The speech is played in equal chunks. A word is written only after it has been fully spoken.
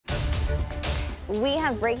We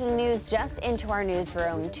have breaking news just into our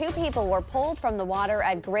newsroom. Two people were pulled from the water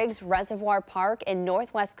at Griggs Reservoir Park in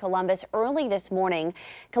northwest Columbus early this morning.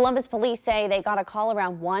 Columbus police say they got a call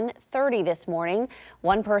around 1:30 this morning.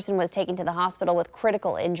 One person was taken to the hospital with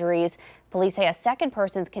critical injuries. Police say a second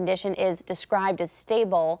person's condition is described as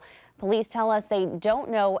stable. Police tell us they don't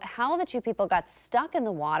know how the two people got stuck in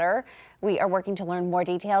the water. We are working to learn more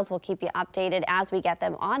details. We'll keep you updated as we get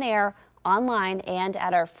them on air, online, and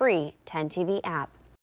at our free 10 TV app.